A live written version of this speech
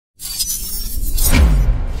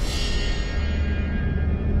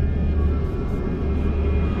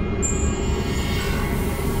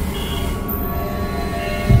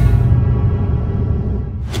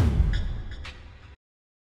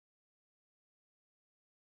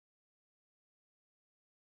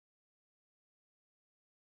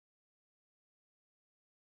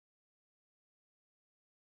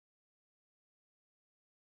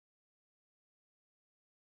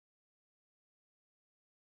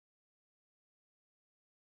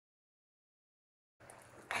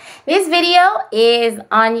This video is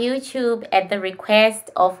on YouTube at the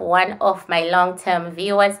request of one of my long-term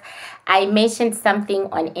viewers. I mentioned something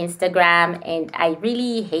on Instagram, and I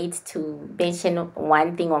really hate to mention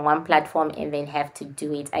one thing on one platform and then have to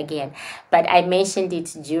do it again. But I mentioned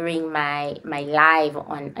it during my live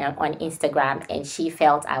on Instagram, and she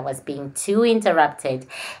felt I was being too interrupted,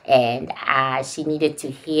 and she needed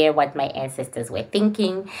to hear what my ancestors were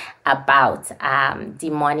thinking about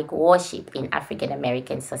demonic worship in African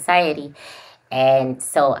American society. And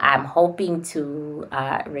so I'm hoping to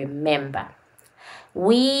remember.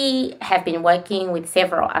 We have been working with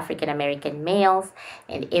several African American males,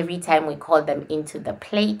 and every time we call them into the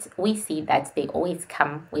plate, we see that they always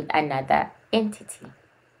come with another entity.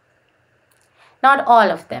 Not all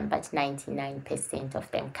of them, but 99% of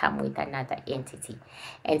them come with another entity.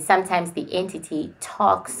 And sometimes the entity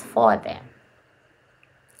talks for them.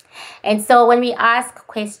 And so when we ask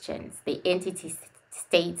questions, the entity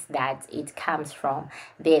states that it comes from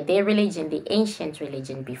their religion, the ancient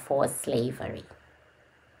religion before slavery.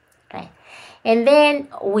 Right? And then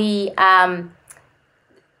we asked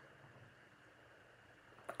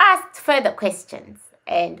further questions.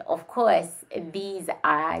 And of course, these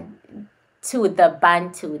are to the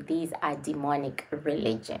Bantu, these are demonic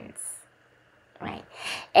religions. Right?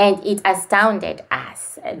 And it astounded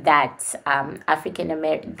us that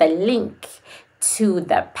the link to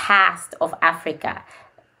the past of Africa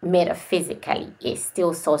metaphysically is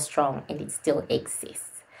still so strong, and it still exists.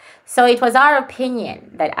 So it was our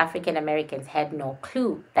opinion that African Americans had no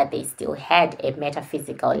clue that they still had a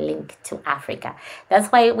metaphysical link to Africa. That's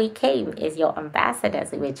why we came as your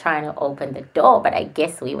ambassadors. We were trying to open the door, but I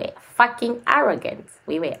guess we were fucking arrogant.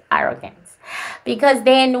 We were arrogant. Because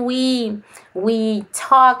then we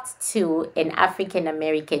talked to an African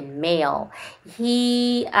American male.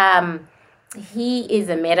 He is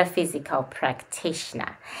a metaphysical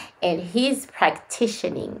practitioner, and his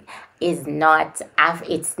practicing is not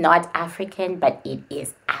African, but it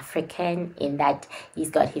is African in that he's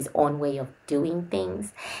got his own way of doing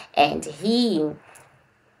things, and he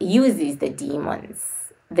uses the demons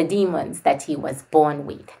that he was born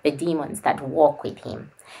with, the demons that walk with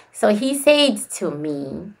him. So he said to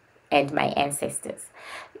me and my ancestors,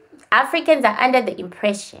 Africans are under the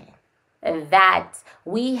impression that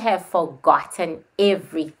we have forgotten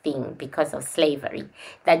everything because of slavery,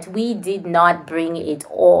 that we did not bring it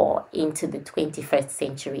all into the 21st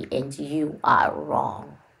century, and you are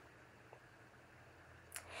wrong.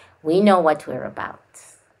 We know what we're about.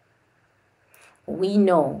 We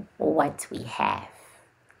know what we have.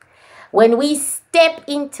 When we step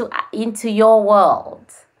into your world,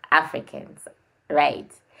 Africans,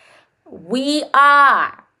 right, we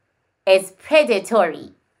are as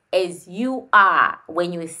predatory as you are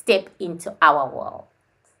when you step into our world.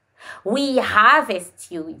 We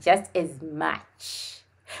harvest you just as much.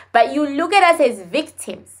 But you look at us as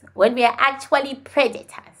victims when we are actually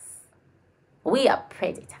predators. We are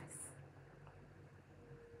predators.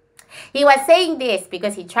 He was saying this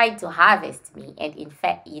because he tried to harvest me, and in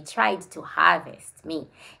fact, he tried to harvest me,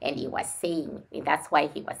 and he was saying, and that's why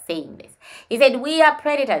he was saying this. He said, we are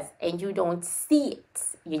predators, and you don't see it.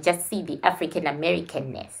 You just see the African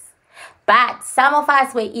Americanness. But some of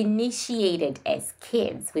us were initiated as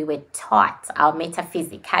kids. We were taught our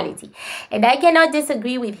metaphysicality. And I cannot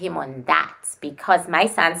disagree with him on that, because my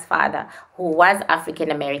son's father, who was African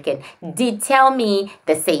American, did tell me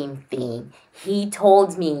the same thing. He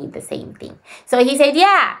told me the same thing. So he said,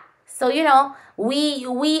 yeah, so,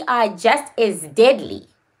 we are just as deadly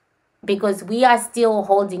because we are still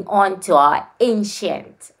holding on to our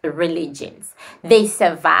ancient religions. They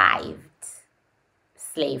survived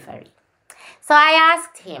slavery. So I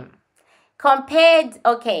asked him,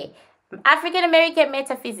 African American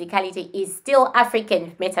metaphysicality is still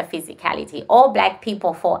African metaphysicality. All black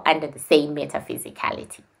people fall under the same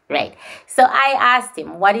metaphysicality, right? So I asked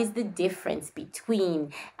him, what is the difference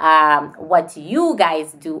between what you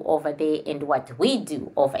guys do over there and what we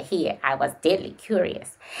do over here? I was deadly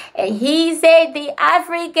curious. And he said the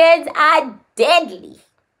Africans are deadly.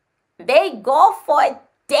 They go for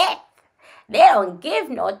death. They don't give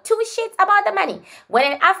no two shits about the money. When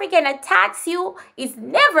an African attacks you, it's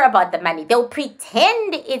never about the money. They'll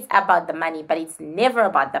pretend it's about the money, but it's never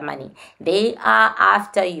about the money. They are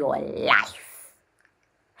after your life.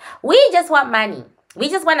 We just want money. We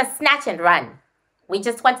just want to snatch and run. We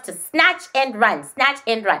just want to snatch and run, snatch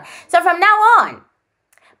and run. So from now on,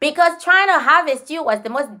 because trying to harvest you was the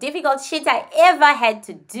most difficult shit I ever had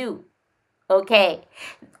to do, okay?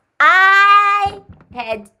 I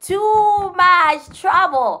had too much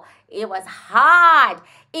trouble It was hard.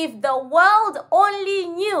 If the world only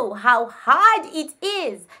knew how hard it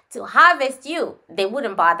is to harvest you, they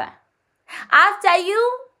wouldn't bother. After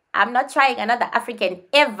you, I'm not trying another African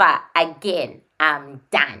ever again. I'm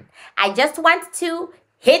done. I just want to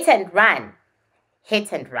hit and run.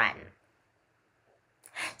 Hit and run.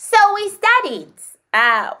 So we studied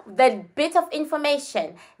the bit of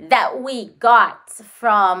information that we got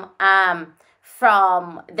from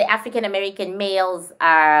the African American males,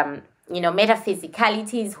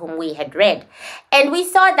 metaphysicalities whom we had read. And we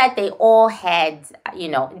saw that they all had,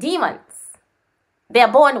 demons. They're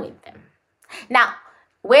born with them. Now,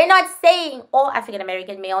 we're not saying all African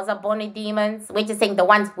American males are born with demons. We're just saying the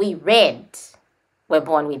ones we read were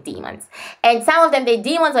born with demons. And some of them, the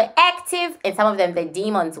demons were active, and some of them, the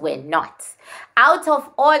demons were not. Out of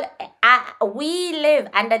all, we live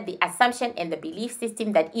under the assumption and the belief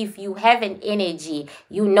system that if you have an energy,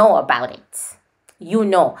 you know about it. You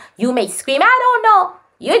know. You may scream, I don't know.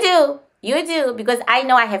 You do. You do. Because I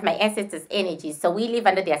know I have my ancestors' energy. So we live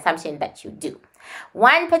under the assumption that you do.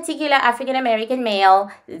 One particular African-American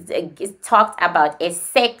male talked about a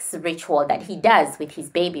sex ritual that he does with his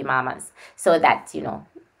baby mamas. So that,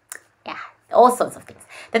 all sorts of things.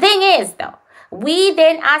 The thing is, though, we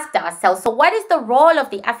then asked ourselves, so what is the role of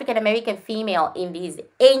the African-American female in these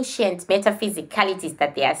ancient metaphysicalities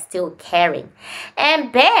that they are still carrying?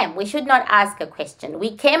 And bam, we should not ask a question.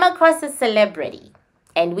 We came across a celebrity.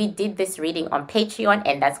 And we did this reading on Patreon,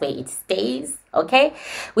 and that's where it stays, okay?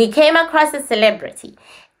 We came across a celebrity,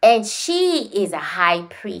 and she is a high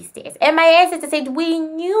priestess. And my ancestor said, we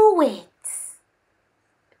knew it.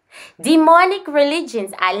 Demonic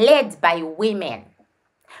religions are led by women.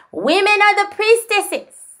 Women are the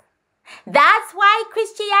priestesses. That's why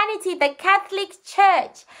Christianity, the Catholic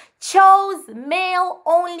Church, chose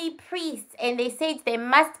male-only priests, and they said they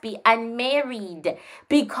must be unmarried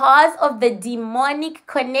because of the demonic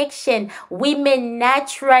connection women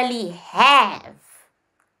naturally have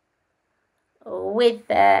with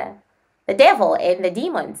the devil and the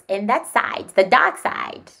demons and that side, the dark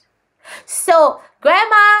side. So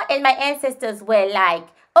grandma and my ancestors were like,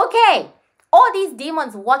 okay, all these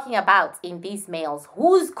demons walking about in these males,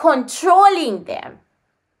 who's controlling them?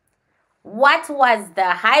 What was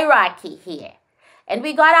the hierarchy here? And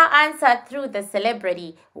we got our answer through the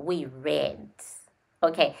celebrity we read.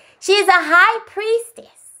 Okay, she's a high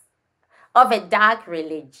priestess of a dark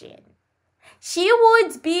religion. She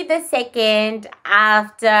would be the second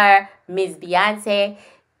after Miss Beyonce.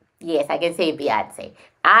 Yes, I can say Beyonce.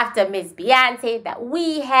 After Miss Beyonce that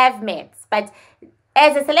we have met. But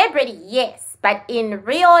as a celebrity, yes. But in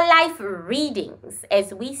real life readings,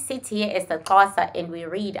 as we sit here as the Xhosa and we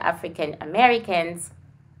read African Americans,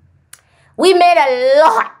 we met a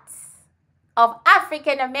lot of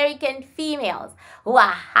African American females who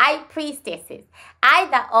are high priestesses,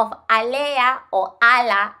 either of Alea or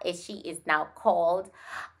Allah, as she is now called,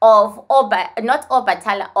 of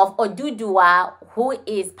Obatala, of Oduduwa, who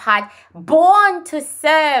is born to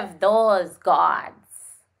serve those gods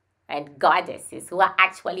and goddesses who are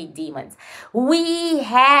actually demons. We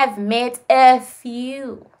have met a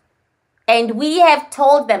few. And we have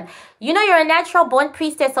told them, you're a natural born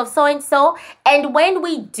priestess of so-and-so. And when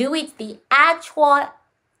we do it, the actual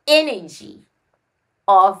energy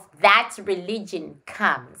of that religion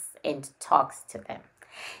comes and talks to them.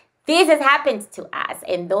 This has happened to us,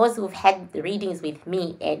 and those who've had the readings with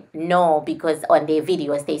me and know, because on their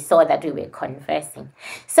videos they saw that we were conversing.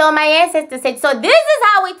 So my ancestor said, so this is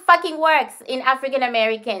how it fucking works in African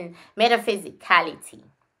American metaphysicality.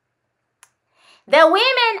 The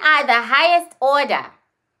women are the highest order.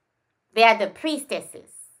 They are the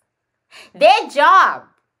priestesses. Their job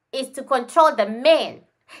is to control the men.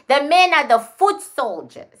 The men are the foot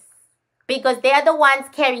soldiers because they are the ones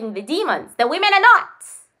carrying the demons. The women are not.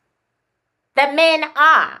 The men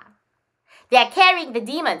are. They are carrying the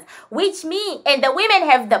demons, which means, and the women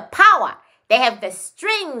have the power. They have the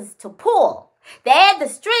strings to pull. They have the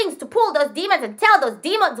strings to pull those demons and tell those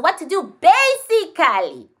demons what to do.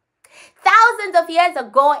 Basically, thousands of years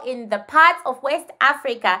ago in the parts of West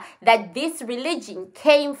Africa that this religion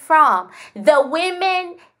came from, the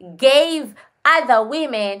women gave other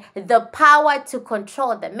women the power to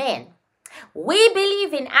control the men. We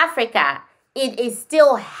believe in Africa it is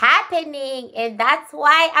still happening, and that's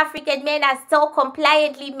why African men are so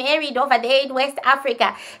compliantly married over there in West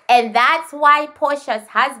Africa. And that's why Portia's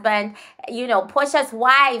husband, Portia's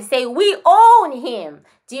wives say, we own him.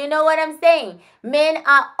 Do you know what I'm saying? Men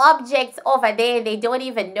are objects over there. They don't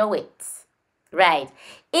even know it. Right?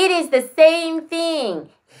 It is the same thing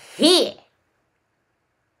here.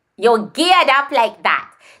 You're geared up like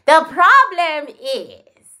that. The problem is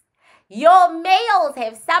your males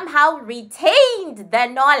have somehow retained the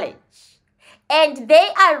knowledge and they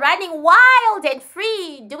are running wild and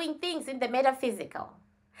free doing things in the metaphysical.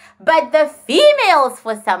 But the females,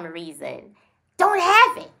 for some reason, don't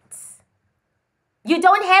have it. You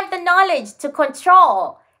don't have the knowledge to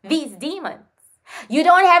control these demons. You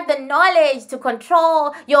don't have the knowledge to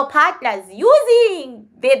control your partners using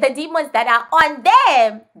the demons that are on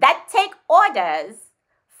them that take orders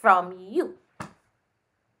from you.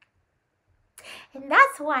 And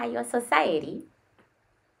that's why your society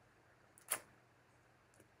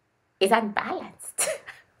is unbalanced.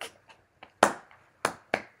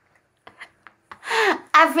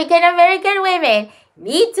 African American women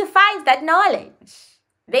need to find that knowledge.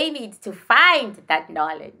 They need to find that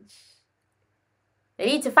knowledge. They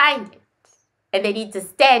need to find it. And they need to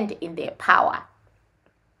stand in their power.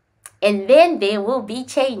 And then there will be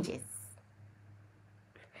changes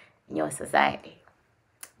in your society.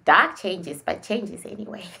 Dark changes, but changes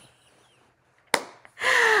anyway.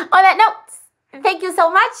 On that note, thank you so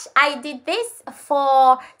much. I did this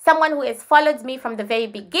for someone who has followed me from the very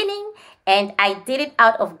beginning, and I did it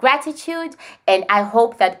out of gratitude, and I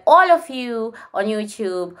hope that all of you on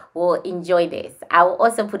YouTube will enjoy this. I will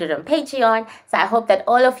also put it on Patreon, so I hope that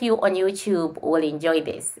all of you on YouTube will enjoy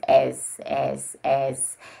this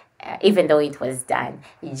even though it was done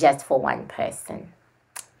just for one person.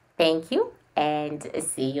 Thank you, and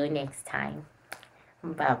see you next time.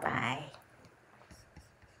 Bye-bye.